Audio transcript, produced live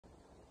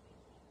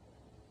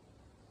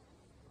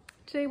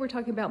Today we're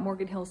talking about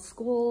Morgan Hill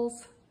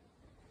schools.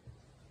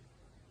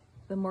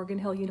 The Morgan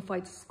Hill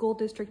Unified School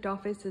District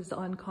office is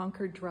on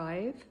Concord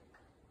Drive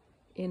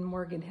in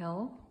Morgan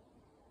Hill.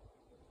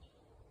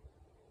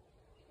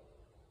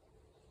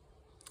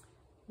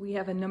 We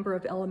have a number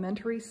of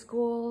elementary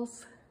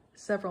schools,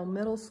 several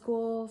middle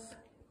schools,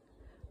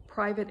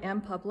 private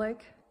and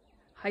public,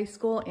 high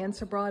school and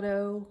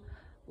Sobrato,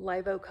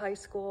 Live Oak High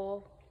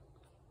School,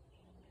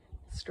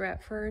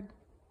 Stratford.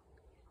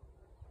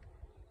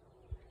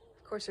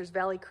 Of course, there's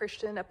Valley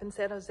Christian up in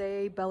San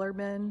Jose,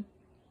 Bellarmine,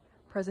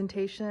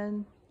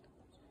 Presentation.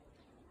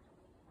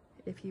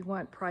 If you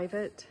want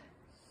private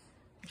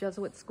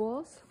Jesuit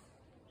schools.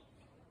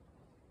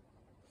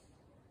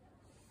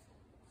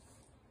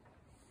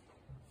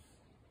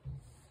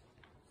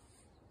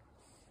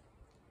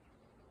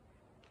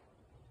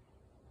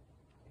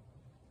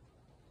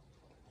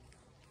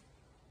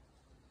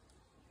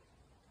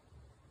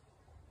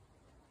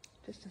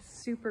 Just a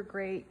super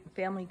great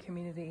family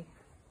community.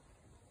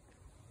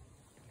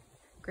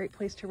 Great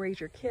place to raise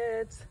your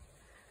kids.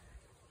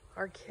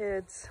 Our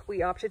kids,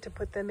 we opted to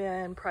put them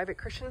in private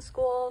Christian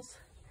schools,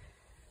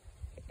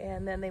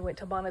 and then they went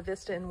to Monte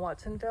Vista in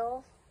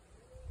Watsonville.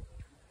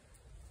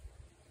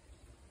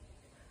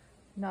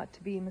 Not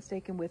to be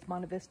mistaken with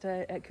Monte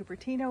Vista at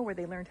Cupertino, where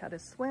they learned how to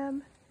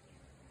swim.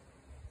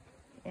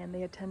 And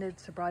they attended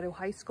Sobrato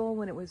High School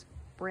when it was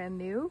brand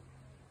new.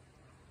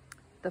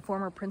 The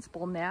former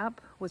principal, Knapp,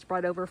 was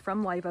brought over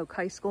from Live Oak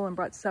High School and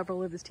brought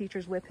several of his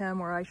teachers with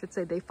him, or I should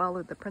say they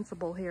followed the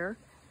principal here.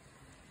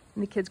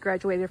 And the kids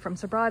graduated from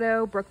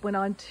Sobrato. Brooke went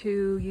on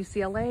to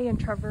UCLA and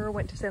Trevor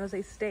went to San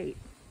Jose State.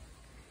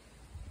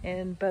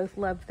 And both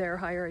loved their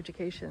higher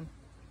education.